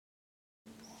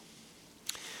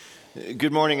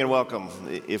Good morning and welcome.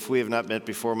 If we have not met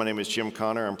before, my name is Jim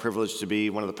Connor. I'm privileged to be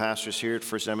one of the pastors here at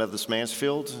First United Methodist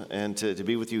Mansfield and to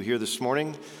be with you here this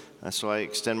morning. So I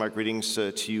extend my greetings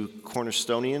to you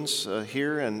Cornerstonians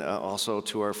here and also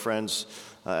to our friends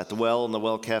at the Well and the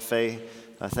Well Cafe.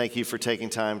 Thank you for taking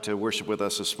time to worship with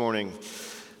us this morning.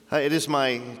 It is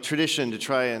my tradition to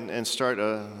try and start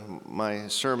my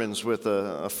sermons with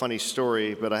a funny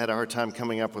story, but I had a hard time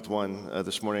coming up with one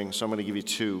this morning, so I'm going to give you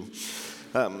two.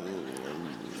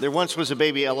 There once was a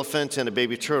baby elephant and a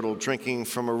baby turtle drinking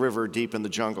from a river deep in the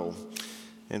jungle.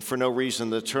 And for no reason,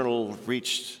 the turtle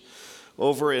reached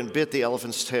over and bit the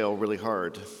elephant's tail really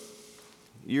hard.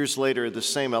 Years later, the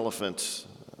same elephant,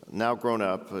 now grown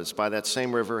up, is by that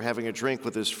same river having a drink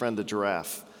with his friend the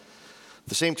giraffe.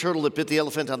 The same turtle that bit the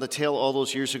elephant on the tail all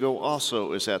those years ago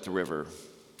also is at the river.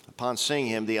 Upon seeing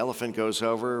him, the elephant goes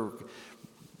over,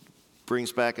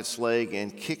 brings back its leg,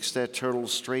 and kicks that turtle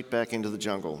straight back into the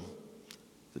jungle.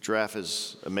 The giraffe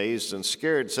is amazed and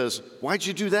scared, says, "Why'd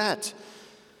you do that?"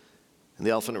 And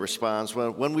the elephant responds,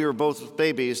 "Well, when we were both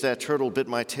babies, that turtle bit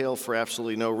my tail for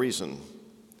absolutely no reason."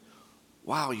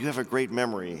 "Wow, you have a great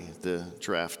memory," the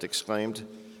giraffe exclaimed.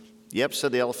 "Yep,"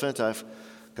 said the elephant, "I've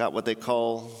got what they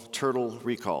call turtle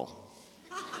recall."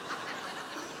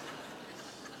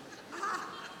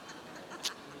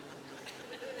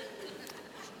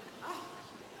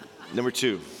 Number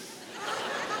two.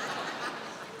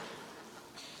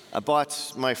 I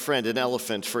bought my friend an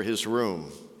elephant for his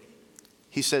room.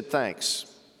 He said, "Thanks."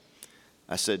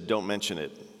 I said, "Don't mention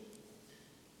it."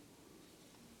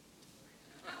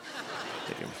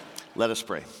 Thank you. Let us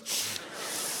pray.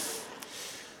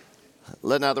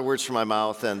 Let now the words from my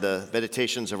mouth and the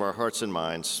meditations of our hearts and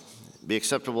minds be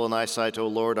acceptable in thy sight, O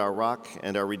Lord, our rock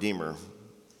and our redeemer.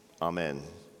 Amen.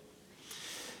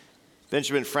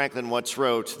 Benjamin Franklin once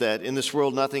wrote that in this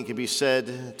world nothing can be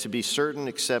said to be certain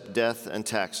except death and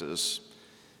taxes.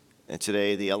 And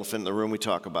today the elephant in the room we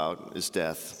talk about is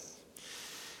death.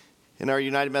 In our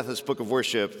United Methodist Book of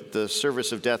Worship, the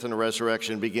service of death and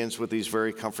resurrection begins with these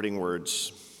very comforting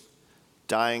words.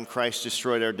 Dying, Christ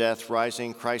destroyed our death.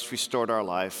 Rising, Christ restored our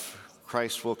life.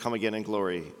 Christ will come again in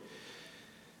glory.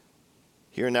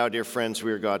 Here now, dear friends,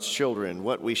 we are God's children.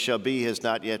 What we shall be has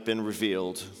not yet been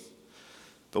revealed.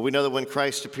 But we know that when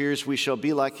Christ appears, we shall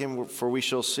be like him, for we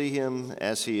shall see him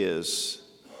as he is.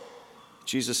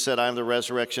 Jesus said, "I am the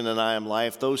resurrection and I am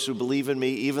life. Those who believe in me,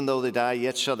 even though they die,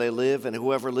 yet shall they live. And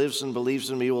whoever lives and believes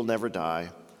in me will never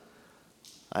die.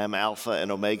 I am Alpha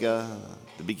and Omega,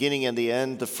 the beginning and the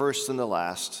end, the first and the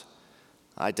last.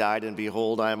 I died, and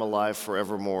behold, I am alive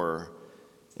forevermore.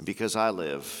 And because I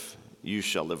live, you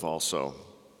shall live also."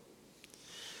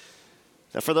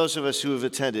 Now, for those of us who have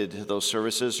attended those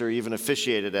services or even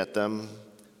officiated at them,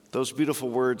 those beautiful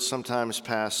words sometimes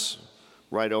pass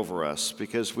right over us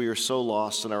because we are so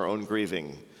lost in our own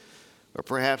grieving. Or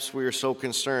perhaps we are so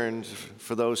concerned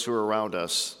for those who are around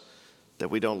us that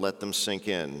we don't let them sink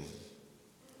in.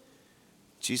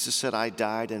 Jesus said, "I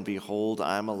died, and behold,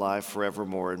 I am alive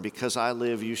forevermore. And because I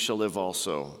live, you shall live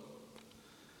also."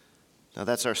 Now,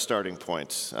 that's our starting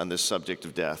point on this subject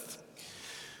of death.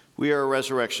 We are a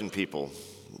resurrection people.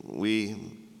 We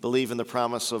believe in the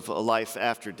promise of a life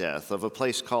after death, of a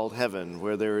place called heaven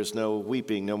where there is no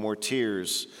weeping, no more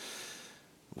tears,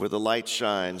 where the light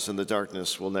shines and the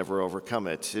darkness will never overcome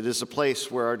it. It is a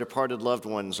place where our departed loved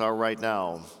ones are right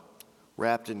now,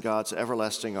 wrapped in God's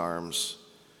everlasting arms,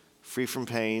 free from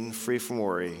pain, free from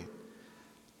worry,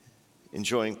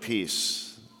 enjoying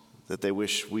peace that they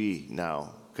wish we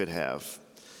now could have.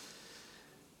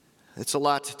 It's a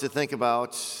lot to think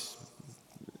about.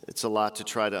 It's a lot to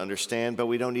try to understand, but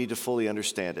we don't need to fully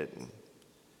understand it.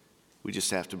 We just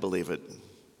have to believe it.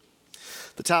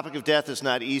 The topic of death is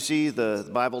not easy. The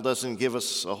Bible doesn't give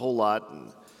us a whole lot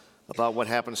about what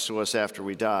happens to us after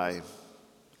we die.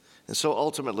 And so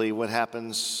ultimately, what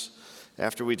happens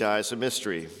after we die is a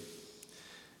mystery.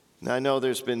 Now, I know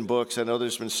there's been books, I know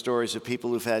there's been stories of people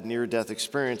who've had near-death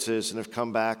experiences and have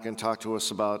come back and talked to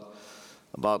us about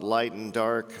light and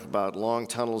dark, about long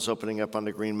tunnels opening up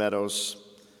onto green meadows.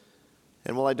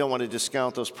 And while I don't want to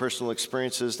discount those personal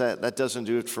experiences, that doesn't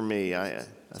do it for me. I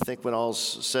think when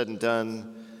all's said and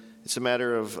done, it's a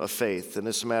matter of faith, and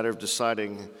it's a matter of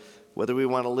deciding whether we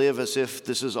want to live as if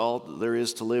this is all there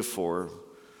is to live for,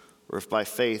 or if by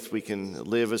faith we can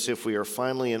live as if we are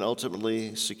finally and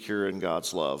ultimately secure in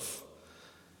God's love.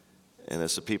 And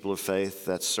as a people of faith,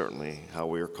 that's certainly how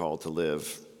we are called to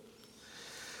live.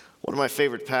 One of my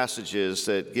favorite passages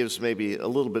that gives maybe a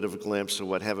little bit of a glimpse of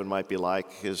what heaven might be like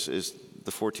is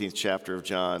the 14th chapter of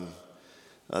John.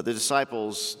 The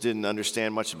disciples didn't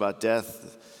understand much about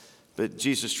death. But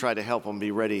Jesus tried to help him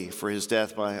be ready for his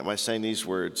death by saying these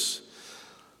words,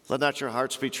 "Let not your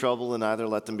hearts be troubled, and neither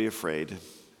let them be afraid.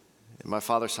 In my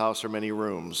Father's house are many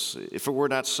rooms. If it were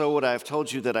not so, would I have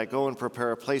told you that I go and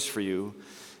prepare a place for you?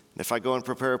 And if I go and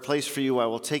prepare a place for you, I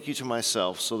will take you to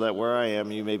myself, so that where I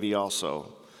am, you may be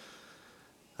also.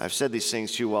 I've said these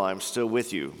things to you while I'm still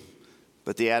with you.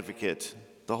 But the Advocate,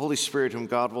 the Holy Spirit, whom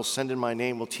God will send in my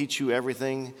name, will teach you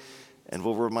everything and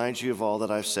will remind you of all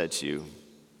that I've said to you.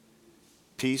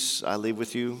 Peace I leave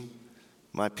with you,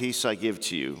 my peace I give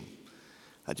to you.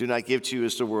 I do not give to you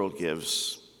as the world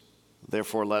gives.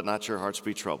 Therefore, let not your hearts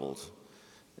be troubled,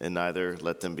 and neither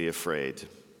let them be afraid."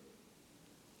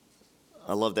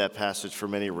 I love that passage for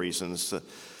many reasons.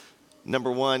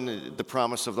 Number one, the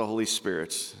promise of the Holy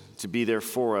Spirit to be there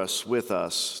for us, with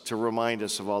us, to remind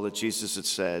us of all that Jesus had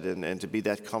said, and to be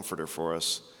that comforter for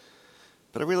us.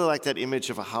 But I really like that image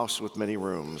of a house with many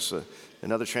rooms.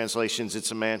 In other translations,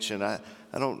 it's a mansion. I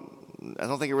don't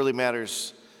think it really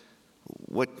matters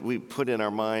what we put in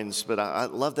our minds, but I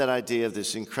love that idea of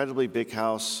this incredibly big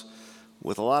house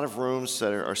with a lot of rooms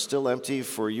that are still empty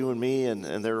for you and me,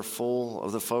 and they're full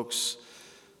of the folks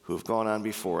who have gone on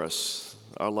before us,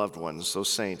 our loved ones, those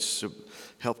saints who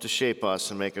help to shape us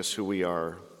and make us who we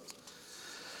are.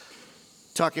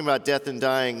 Talking about death and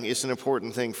dying is an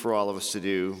important thing for all of us to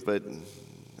do, but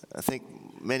I think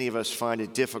many of us find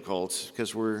it difficult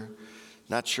because we're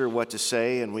not sure what to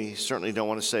say, and we certainly don't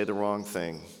want to say the wrong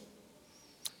thing.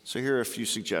 So here are a few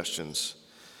suggestions.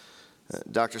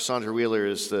 Dr. Sandra Wheeler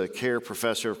is the Kerr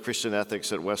Professor of Christian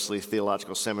Ethics at Wesley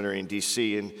Theological Seminary in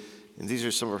D.C., and these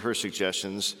are some of her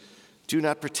suggestions. Do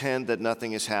not pretend that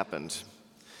nothing has happened.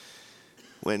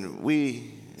 When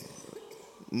we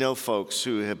know folks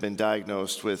who have been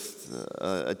diagnosed with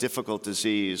a difficult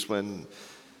disease, when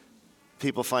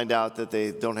people find out that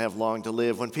they don't have long to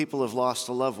live, when people have lost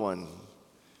a loved one,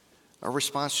 our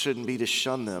response shouldn't be to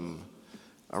shun them.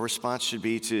 Our response should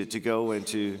be to go and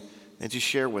to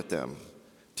share with them,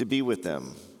 to be with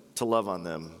them, to love on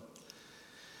them.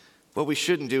 What we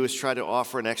shouldn't do is try to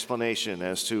offer an explanation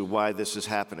as to why this is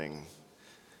happening.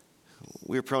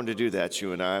 We're prone to do that,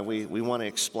 you and I. We want to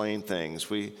explain things.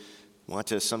 We want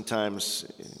to sometimes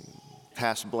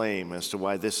pass blame as to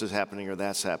why this is happening or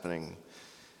that's happening.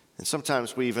 And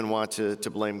sometimes we even want to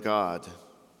blame God.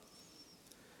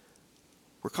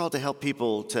 We're called to help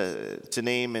people to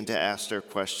name and to ask their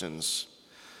questions.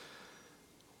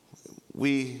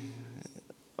 We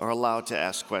are allowed to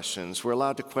ask questions. We're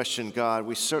allowed to question God.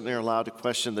 We certainly are allowed to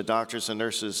question the doctors and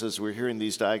nurses as we're hearing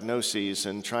these diagnoses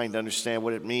and trying to understand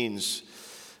what it means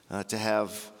to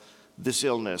have this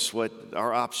illness, what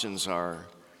our options are.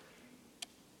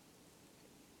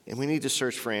 And we need to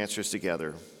search for answers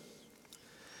together.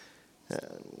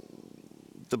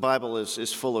 The Bible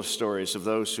is full of stories of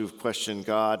those who've questioned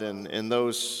God and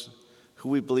those who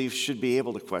we believe should be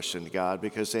able to question God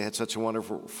because they had such a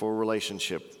wonderful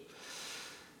relationship.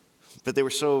 But they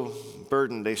were so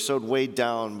burdened, they were so weighed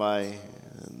down by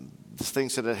the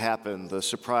things that had happened, the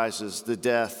surprises, the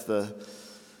death,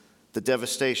 the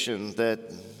devastation, that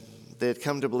they had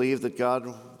come to believe that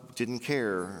God didn't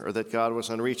care or that God was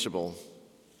unreachable.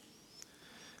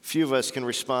 Few of us can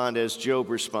respond as Job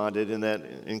responded in that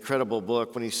incredible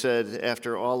book when he said,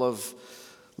 after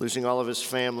losing all of his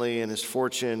family and his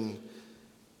fortune,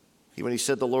 when he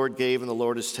said, "The Lord gave and the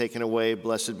Lord has taken away,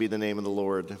 blessed be the name of the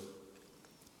Lord."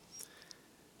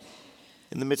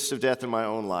 In the midst of death in my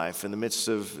own life, in the midst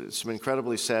of some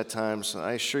incredibly sad times,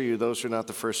 I assure you those are not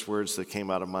the first words that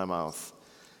came out of my mouth.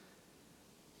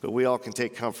 But we all can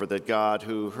take comfort that God,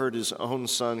 who heard his own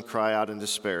Son cry out in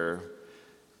despair,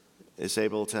 is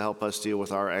able to help us deal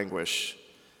with our anguish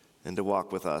and to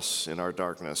walk with us in our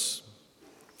darkness.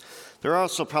 There are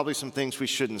also probably some things we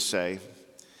shouldn't say.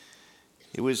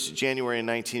 It was January in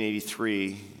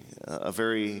 1983, a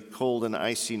very cold and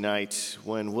icy night,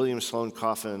 when William Sloane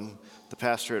Coffin, the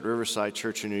pastor at Riverside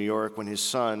Church in New York, when his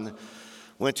son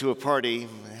went to a party,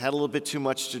 had a little bit too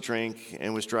much to drink,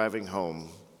 and was driving home.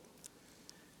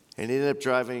 And he ended up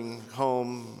driving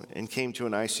home and came to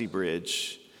an icy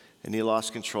bridge, and he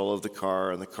lost control of the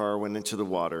car, and the car went into the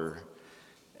water,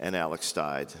 and Alex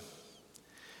died.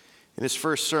 In his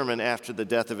first sermon after the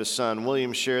death of his son,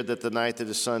 William shared that the night after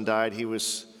his son died, he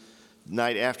was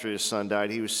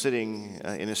sitting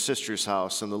in his sister's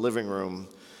house in the living room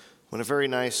when a very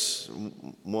nice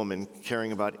woman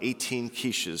carrying about 18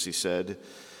 quiches, he said,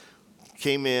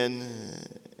 came in,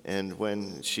 and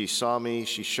when she saw me,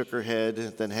 she shook her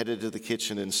head, then headed to the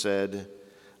kitchen and said,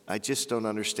 "I just don't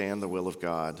understand the will of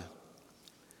God."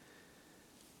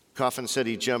 Coffin said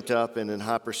he jumped up and in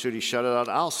hot pursuit he shouted out,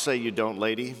 "I'll say you don't,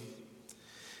 lady."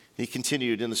 He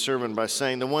continued in the sermon by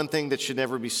saying, "The one thing that should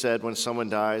never be said when someone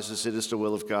dies is it is the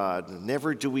will of God.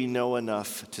 Never do we know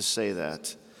enough to say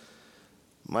that.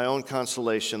 My own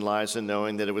consolation lies in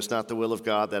knowing that it was not the will of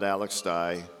God that Alex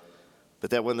die,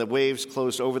 but that when the waves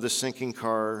closed over the sinking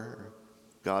car,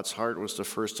 God's heart was the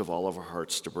first of all of our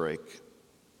hearts to break."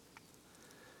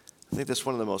 I think that's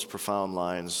one of the most profound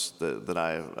lines that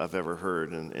I've ever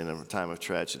heard in a time of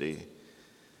tragedy,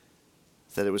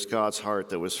 that it was God's heart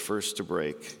that was first to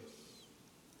break.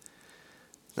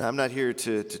 Now, I'm not here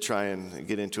to try and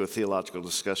get into a theological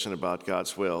discussion about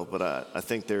God's will, but I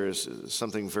think there is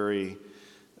something very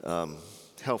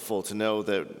helpful to know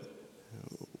that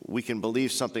we can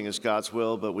believe something is God's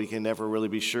will, but we can never really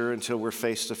be sure until we're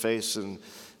face to face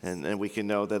and we can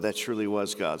know that that truly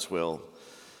was God's will.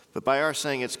 But by our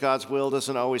saying it's God's will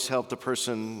doesn't always help the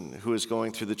person who is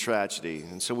going through the tragedy.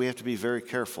 And so we have to be very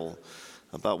careful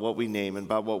about what we name and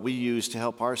about what we use to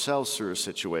help ourselves through a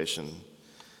situation.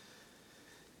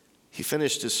 He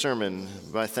finished his sermon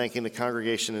by thanking the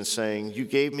congregation and saying, "You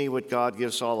gave me what God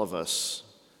gives all of us,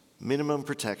 minimum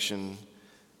protection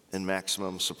and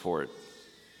maximum support."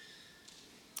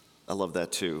 I love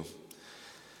that too.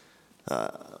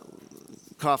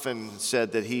 Coffin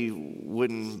said that he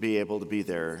wouldn't be able to be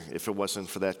there if it wasn't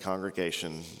for that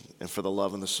congregation and for the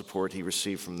love and the support he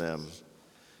received from them.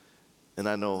 And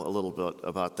I know a little bit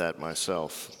about that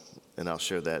myself, and I'll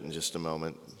share that in just a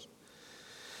moment.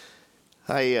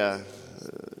 I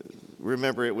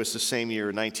remember it was the same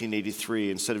year,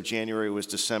 1983. Instead of January, it was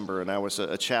December, and I was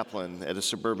a chaplain at a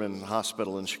suburban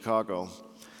hospital in Chicago.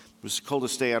 It was the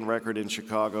coldest day on record in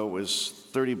Chicago. It was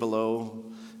 30 below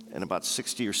and about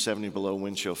 60 or 70 below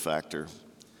wind chill factor.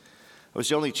 I was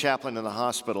the only chaplain in the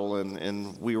hospital,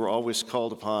 and we were always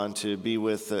called upon to be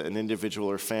with an individual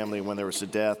or family when there was a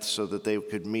death so that they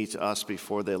could meet us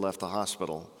before they left the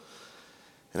hospital.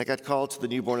 And I got called to the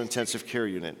newborn intensive care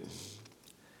unit,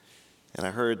 and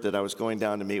I heard that I was going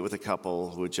down to meet with a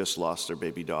couple who had just lost their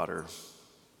baby daughter.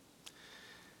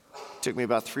 It took me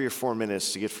about 3 or 4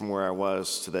 minutes to get from where I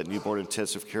was to that newborn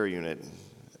intensive care unit.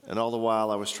 And all the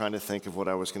while, I was trying to think of what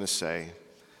I was going to say.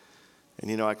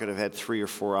 And I could have had 3 or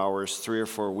 4 hours, 3 or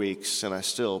 4 weeks, and I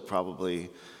still probably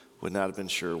would not have been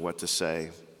sure what to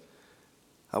say.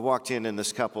 I walked in, and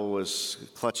this couple was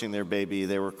clutching their baby.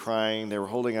 They were crying. They were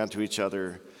holding on to each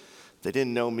other. They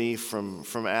didn't know me from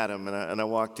Adam. And I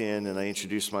walked in, and I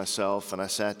introduced myself, and I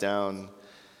sat down,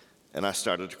 and I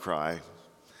started to cry.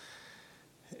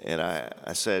 And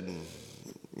I said,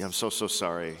 "I'm so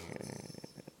sorry."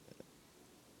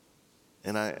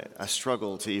 And I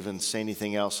struggled to even say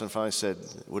anything else, and finally said,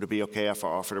 "Would it be okay if I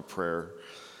offered a prayer?"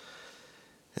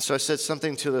 And so I said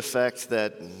something to the effect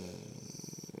that,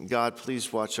 "God,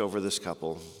 please watch over this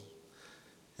couple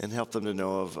and help them to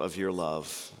know of your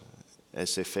love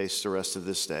as they face the rest of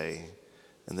this day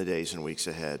and the days and weeks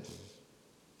ahead."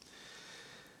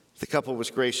 The couple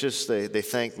was gracious. They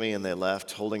thanked me and they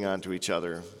left, holding on to each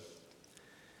other.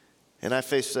 And I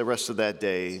faced the rest of that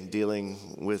day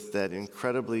dealing with that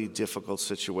incredibly difficult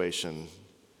situation,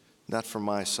 not from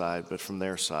my side, but from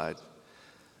their side.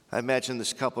 I imagined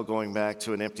this couple going back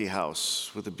to an empty house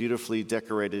with a beautifully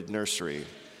decorated nursery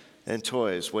and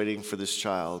toys waiting for this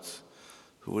child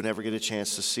who would never get a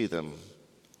chance to see them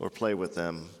or play with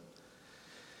them.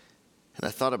 And I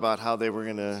thought about how they were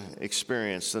going to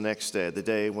experience the next day, the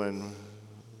day when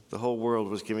the whole world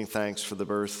was giving thanks for the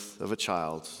birth of a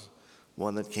child,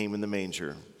 one that came in the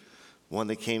manger, one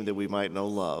that came that we might know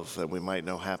love, that we might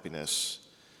know happiness,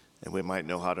 and we might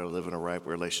know how to live in a right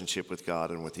relationship with God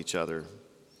and with each other.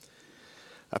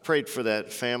 I prayed for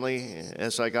that family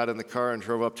as I got in the car and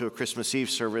drove up to a Christmas Eve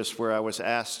service where I was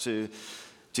asked to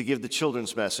give the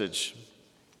children's message.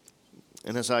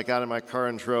 And as I got in my car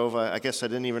and drove, I guess I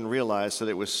didn't even realize that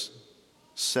it was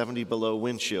 70 below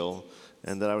wind chill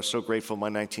and that I was so grateful my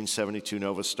 1972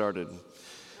 Nova started.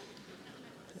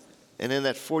 And in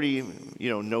that 40,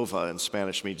 Nova in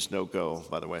Spanish means no go,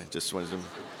 by the way. Just wanted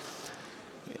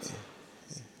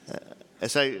to.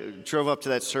 As I drove up to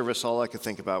that service, all I could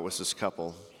think about was this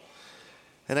couple.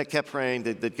 And I kept praying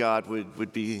that God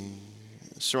would be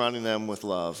surrounding them with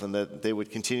love and that they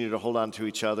would continue to hold on to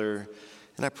each other.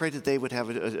 And I prayed that they would have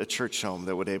a church home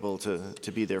that would be able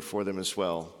to be there for them as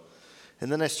well.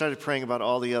 And then I started praying about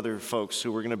all the other folks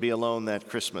who were going to be alone that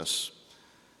Christmas.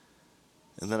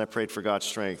 And then I prayed for God's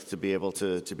strength to be able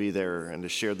to be there and to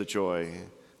share the joy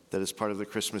that is part of the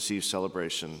Christmas Eve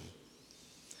celebration.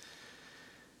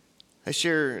 I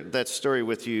share that story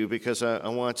with you because I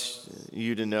want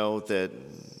you to know that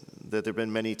there have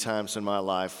been many times in my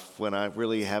life when I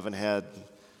really haven't had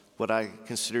what I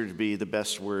consider to be the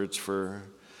best words for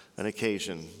an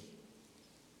occasion.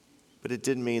 but it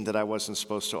didn't mean that I wasn't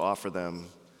supposed to offer them,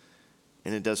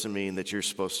 and it doesn't mean that you're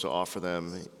supposed to offer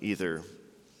them either.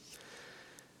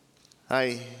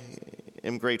 I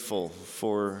am grateful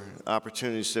for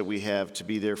opportunities that we have to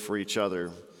be there for each other.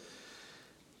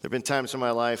 There have been times in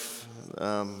my life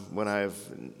when I've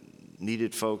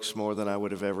needed folks more than I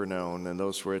would have ever known, and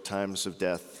those were at times of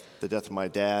death, the death of my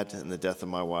dad and the death of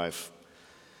my wife.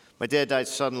 My dad died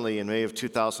suddenly in May of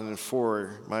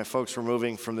 2004. My folks were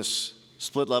moving from this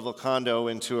split-level condo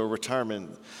into a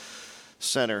retirement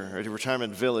center, a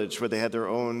retirement village where they had their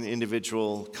own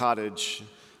individual cottage,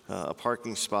 a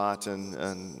parking spot,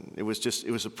 and it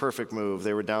was a perfect move.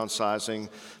 They were downsizing.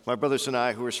 My brothers and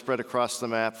I, who were spread across the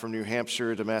map from New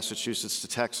Hampshire to Massachusetts to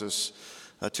Texas,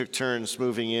 took turns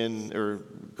moving in or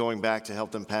going back to help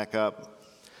them pack up.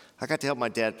 I got to help my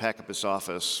dad pack up his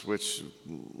office, which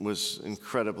was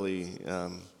incredibly,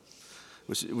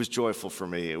 it was joyful for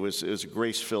me. It was a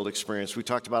grace-filled experience. We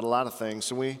talked about a lot of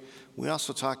things, and we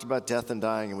also talked about death and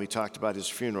dying, and we talked about his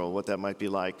funeral, what that might be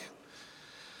like.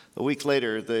 A week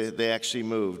later, they actually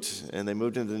moved, and they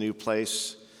moved into the new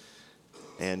place.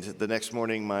 And the next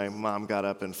morning, my mom got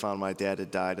up and found my dad had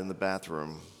died in the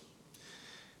bathroom.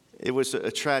 It was a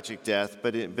tragic death,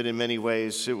 but in many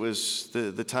ways, it was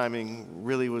the timing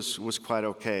really was quite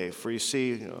okay. For you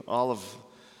see, all of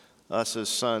us as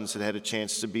sons had had a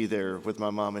chance to be there with my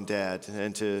mom and dad,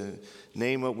 and to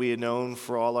name what we had known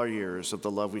for all our years of the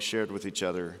love we shared with each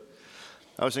other.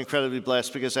 I was incredibly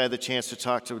blessed because I had the chance to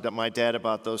talk to my dad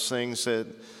about those things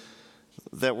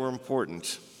that were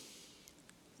important.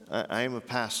 I am a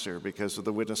pastor because of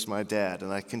the witness of my dad,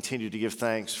 and I continue to give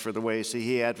thanks for the ways that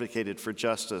he advocated for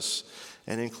justice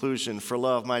and inclusion, for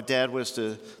love. My dad was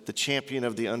the champion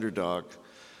of the underdog,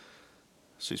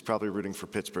 so he's probably rooting for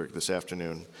Pittsburgh this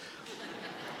afternoon.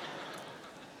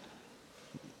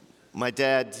 My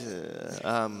dad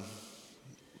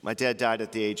died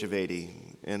at the age of 80,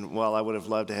 and while I would have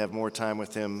loved to have more time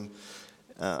with him,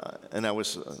 and I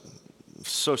was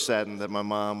so saddened that my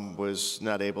mom was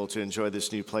not able to enjoy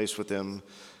this new place with him,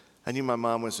 I knew my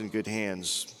mom was in good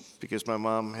hands because my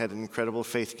mom had an incredible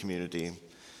faith community,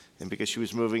 and because she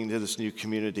was moving into this new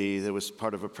community that was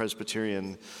part of a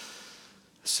Presbyterian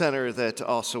center that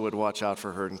also would watch out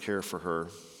for her and care for her.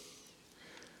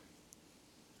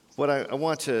 What I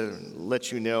want to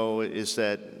let you know is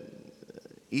that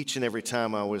each and every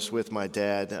time I was with my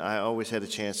dad, I always had a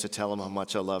chance to tell him how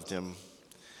much I loved him.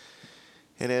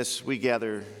 And as we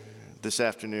gather this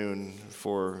afternoon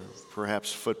for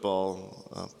perhaps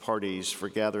football parties, for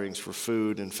gatherings, for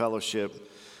food and fellowship,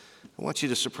 I want you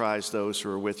to surprise those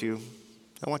who are with you.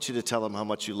 I want you to tell them how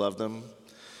much you love them.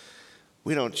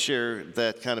 We don't share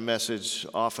that kind of message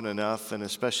often enough, and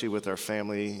especially with our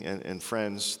family and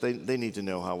friends. They need to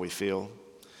know how we feel.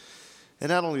 And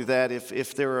not only that,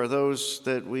 if there are those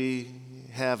that we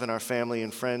have in our family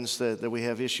and friends that we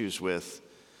have issues with,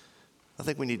 I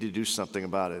think we need to do something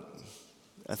about it.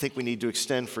 I think we need to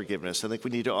extend forgiveness. I think we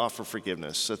need to offer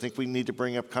forgiveness. I think we need to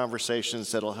bring up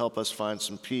conversations that'll help us find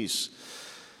some peace.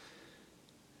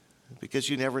 Because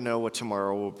you never know what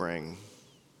tomorrow will bring,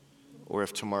 or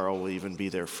if tomorrow will even be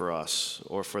there for us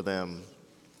or for them.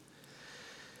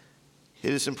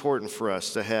 It is important for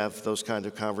us to have those kind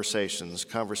of conversations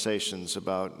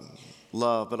about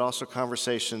love, but also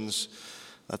conversations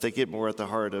that get more at the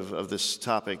heart of this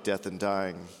topic, death and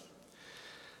dying.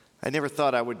 I never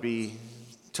thought I would be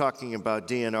talking about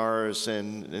DNRs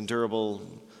and durable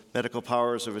medical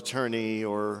powers of attorney,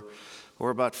 or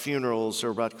about funerals, or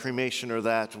about cremation, or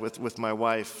that with my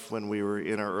wife when we were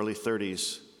in our early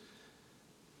 30s.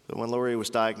 But when Lori was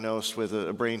diagnosed with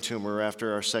a brain tumor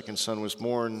after our second son was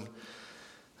born,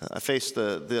 I faced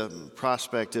the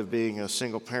prospect of being a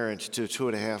single parent to a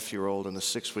 2.5-year-old and a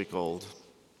 6-week-old.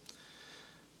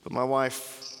 But my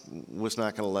wife was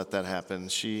not going to let that happen.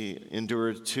 She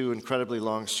endured 2 incredibly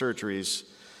long surgeries,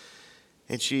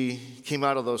 and she came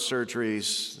out of those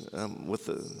surgeries with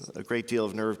a great deal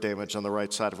of nerve damage on the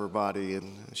right side of her body,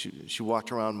 and she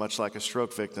walked around much like a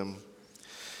stroke victim.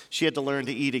 She had to learn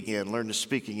to eat again, learn to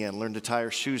speak again, learn to tie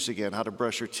her shoes again, how to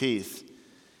brush her teeth,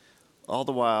 all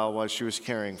the while she was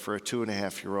caring for a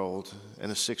 2.5-year-old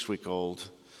and a 6-week-old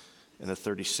and a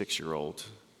 36-year-old.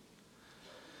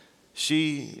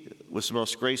 She was the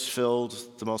most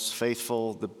grace-filled, the most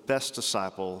faithful, the best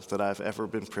disciple that I've ever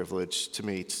been privileged to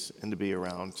meet and to be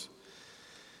around.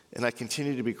 And I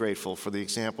continue to be grateful for the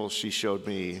examples she showed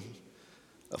me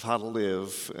of how to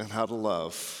live and how to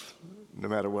love, no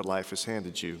matter what life has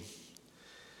handed you.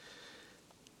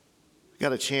 I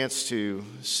got a chance to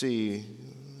see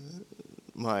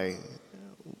my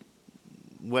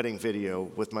wedding video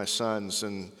with my sons,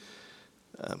 and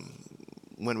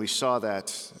when we saw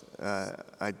that,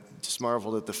 I just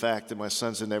marveled at the fact that my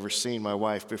sons had never seen my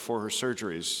wife before her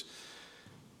surgeries.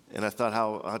 And I thought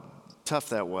how tough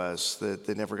that was, that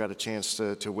they never got a chance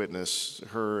to witness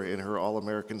her in her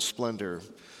all-American splendor,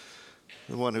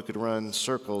 the one who could run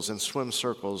circles and swim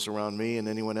circles around me and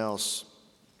anyone else.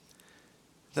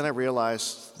 Then I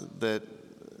realized that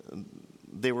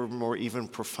they were more even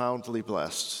profoundly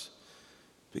blessed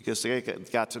because they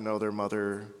got to know their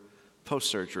mother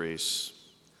post-surgeries,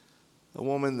 a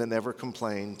woman that never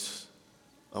complained,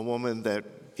 a woman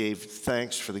that gave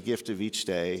thanks for the gift of each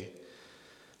day,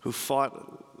 who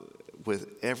fought with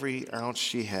every ounce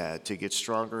she had to get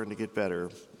stronger and to get better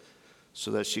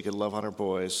so that she could love on her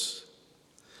boys.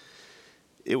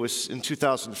 It was in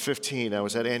 2015, I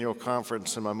was at annual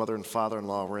conference and my mother and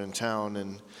father-in-law were in town,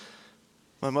 and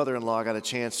my mother-in-law got a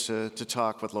chance to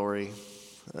talk with Lori.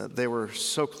 They were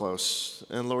so close,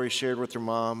 and Lori shared with her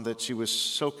mom that she was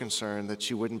so concerned that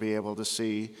she wouldn't be able to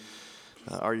see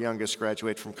our youngest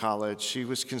graduate from college. She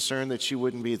was concerned that she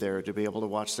wouldn't be there to be able to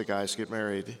watch the guys get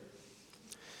married.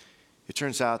 It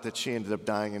turns out that she ended up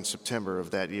dying in September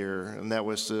of that year, and that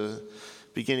was the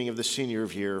beginning of the senior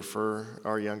year for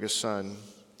our youngest son.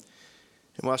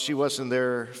 And while she wasn't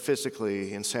there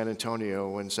physically in San Antonio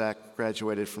when Zach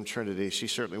graduated from Trinity, she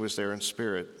certainly was there in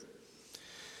spirit.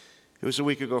 It was a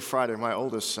week ago Friday, my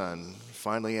oldest son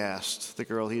finally asked the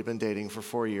girl he'd been dating for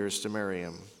 4 years to marry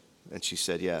him, and she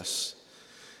said yes.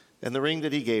 And the ring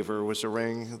that he gave her was a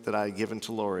ring that I had given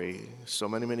to Lori so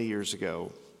many, many years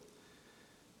ago,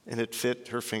 and it fit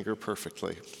her finger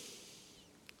perfectly.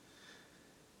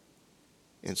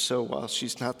 And so while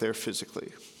she's not there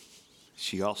physically,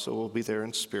 she also will be there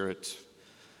in spirit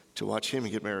to watch him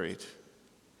get married,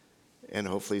 and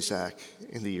hopefully Zach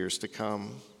in the years to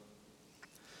come.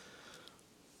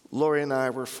 Lori and I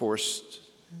were forced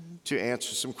to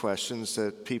answer some questions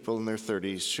that people in their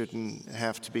 30s shouldn't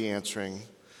have to be answering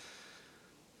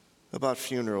about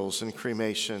funerals and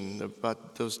cremation,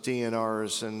 about those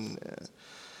DNRs,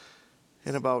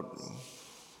 and about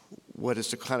what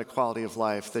is the kind of quality of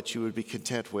life that you would be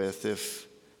content with if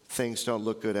things don't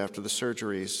look good after the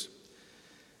surgeries.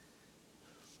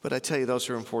 But I tell you, those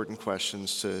are important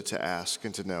questions to ask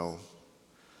and to know,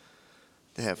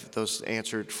 to have those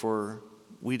answered, for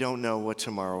we don't know what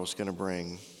tomorrow is going to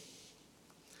bring.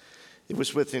 It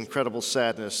was with incredible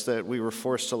sadness that we were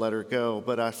forced to let her go,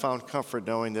 but I found comfort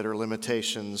knowing that her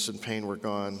limitations and pain were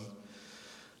gone.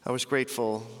 I was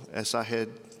grateful, as I had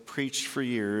preached for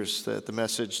years, that the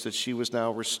message that she was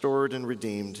now restored and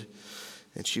redeemed,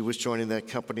 and she was joining that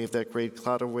company of that great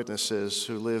cloud of witnesses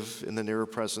who live in the nearer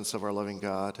presence of our loving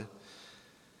God.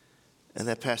 And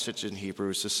that passage in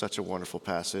Hebrews is such a wonderful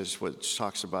passage, which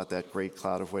talks about that great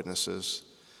cloud of witnesses.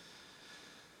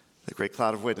 The great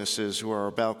cloud of witnesses who are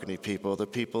our balcony people, the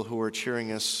people who are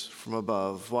cheering us from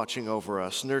above, watching over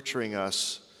us, nurturing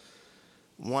us,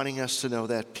 wanting us to know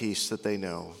that peace that they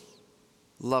know,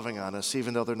 loving on us,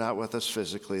 even though they're not with us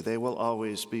physically. They will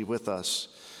always be with us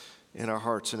in our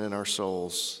hearts and in our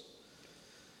souls.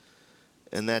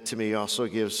 And that to me also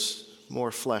gives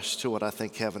more flesh to what I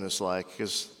think heaven is like,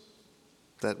 because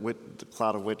the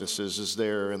cloud of witnesses is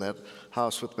there in that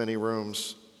house with many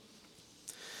rooms.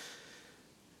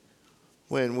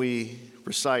 When we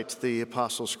recite the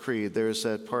Apostles' Creed, there's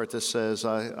that part that says,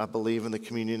 I believe in the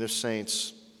communion of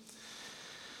saints.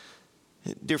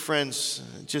 Dear friends,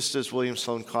 just as William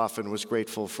Sloane Coffin was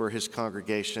grateful for his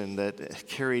congregation that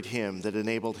carried him, that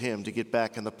enabled him to get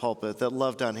back in the pulpit, that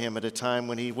loved on him at a time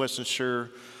when he wasn't sure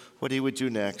what he would do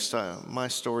next, my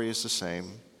story is the same.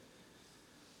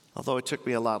 Although it took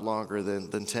me a lot longer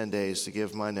than 10 days to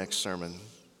give my next sermon.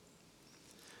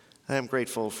 I am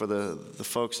grateful for the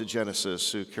folks at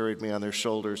Genesis who carried me on their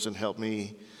shoulders and helped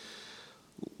me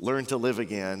learn to live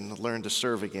again, learn to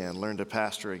serve again, learn to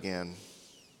pastor again.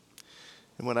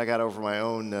 And when I got over my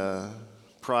own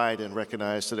pride and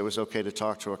recognized that it was okay to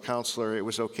talk to a counselor, it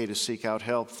was okay to seek out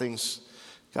help, things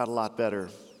got a lot better.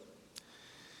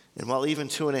 And while even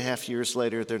 2.5 years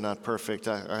later they're not perfect,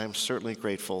 I am certainly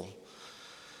grateful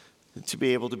to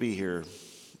be able to be here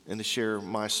and to share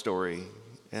my story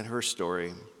and her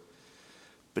story,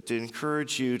 but to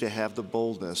encourage you to have the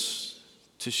boldness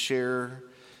to share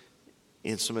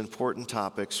in some important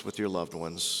topics with your loved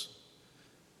ones.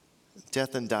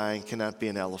 Death and dying cannot be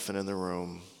an elephant in the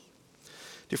room.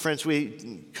 Dear friends,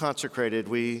 we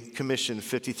commissioned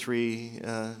 53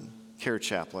 care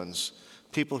chaplains,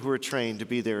 people who are trained to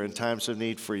be there in times of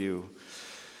need for you.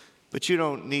 But you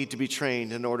don't need to be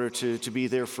trained in order to be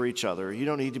there for each other. You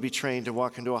don't need to be trained to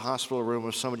walk into a hospital room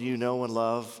with somebody you know and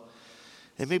love,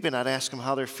 and maybe not ask them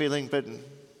how they're feeling, but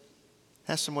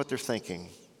ask them what they're thinking.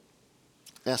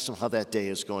 Ask them how that day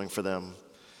is going for them.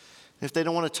 If they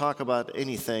don't want to talk about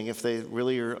anything, if they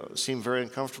really seem very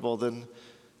uncomfortable, then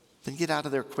get out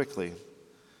of there quickly.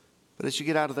 But as you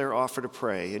get out of there, offer to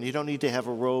pray. And you don't need to have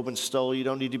a robe and stole. You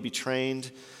don't need to be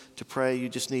trained to pray. You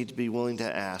just need to be willing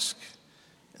to ask.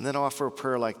 And then offer a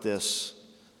prayer like this.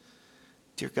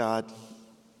 Dear God,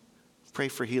 pray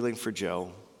for healing for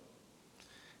Joe.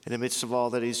 In the midst of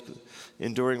all that he's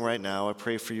enduring right now, I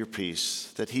pray for your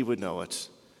peace, that he would know it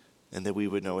and that we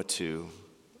would know it too.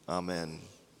 Amen.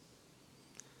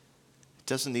 It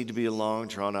doesn't need to be a long,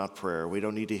 drawn-out prayer. We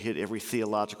don't need to hit every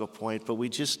theological point, but we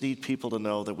just need people to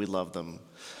know that we love them,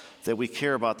 that we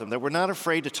care about them, that we're not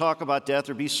afraid to talk about death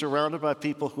or be surrounded by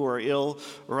people who are ill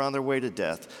or on their way to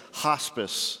death.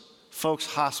 Hospice. Folks,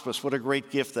 hospice, what a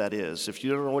great gift that is. If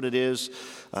you don't know what it is,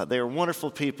 they are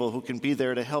wonderful people who can be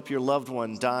there to help your loved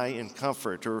one die in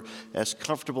comfort or as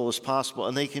comfortable as possible,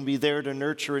 and they can be there to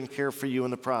nurture and care for you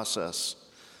in the process.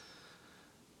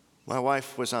 My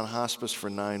wife was on hospice for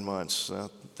 9 months.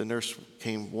 The nurse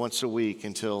came once a week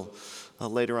until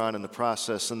later on in the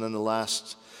process, and then the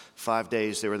last 5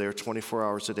 days they were there 24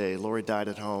 hours a day. Lori died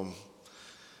at home.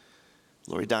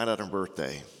 Lori died on her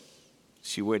birthday.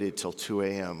 She waited till 2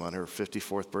 a.m. on her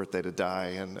 54th birthday to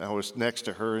die, and I was next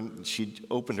to her, and she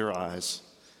opened her eyes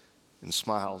and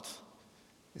smiled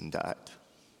and died.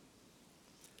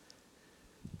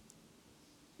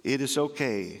 It is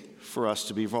okay for us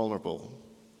to be vulnerable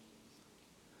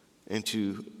and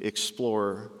to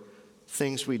explore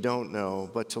things we don't know,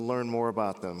 but to learn more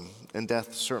about them, and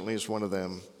death certainly is one of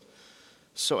them.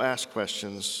 So ask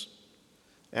questions.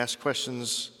 Ask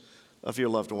questions of your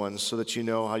loved ones so that you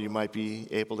know how you might be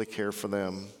able to care for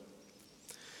them.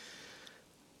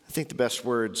 I think the best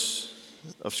words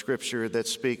of Scripture that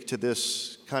speak to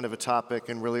this kind of a topic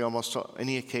and really almost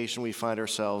any occasion we find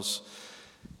ourselves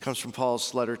comes from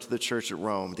Paul's letter to the church at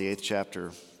Rome, the 8th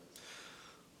chapter.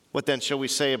 What then shall we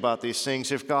say about these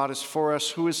things? If God is for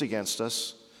us, who is against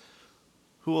us?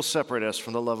 Who will separate us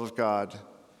from the love of God?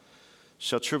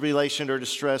 Shall tribulation or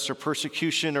distress or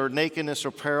persecution or nakedness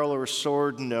or peril or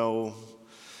sword? No.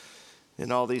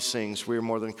 In all these things we are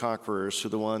more than conquerors through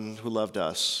the one who loved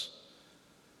us.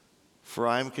 For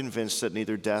I am convinced that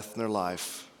neither death nor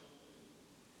life,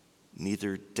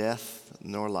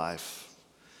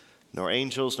 nor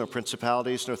angels, nor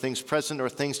principalities, nor things present, nor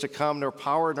things to come, nor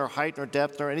power, nor height, nor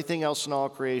depth, nor anything else in all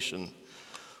creation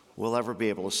will ever be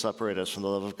able to separate us from the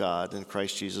love of God in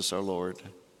Christ Jesus our Lord.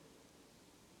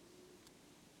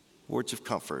 Words of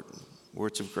comfort,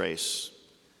 words of grace,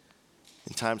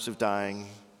 in times of dying,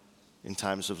 in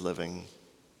times of living.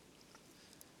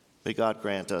 May God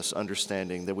grant us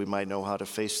understanding that we might know how to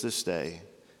face this day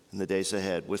and the days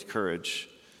ahead with courage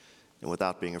and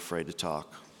without being afraid to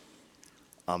talk.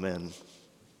 Amen.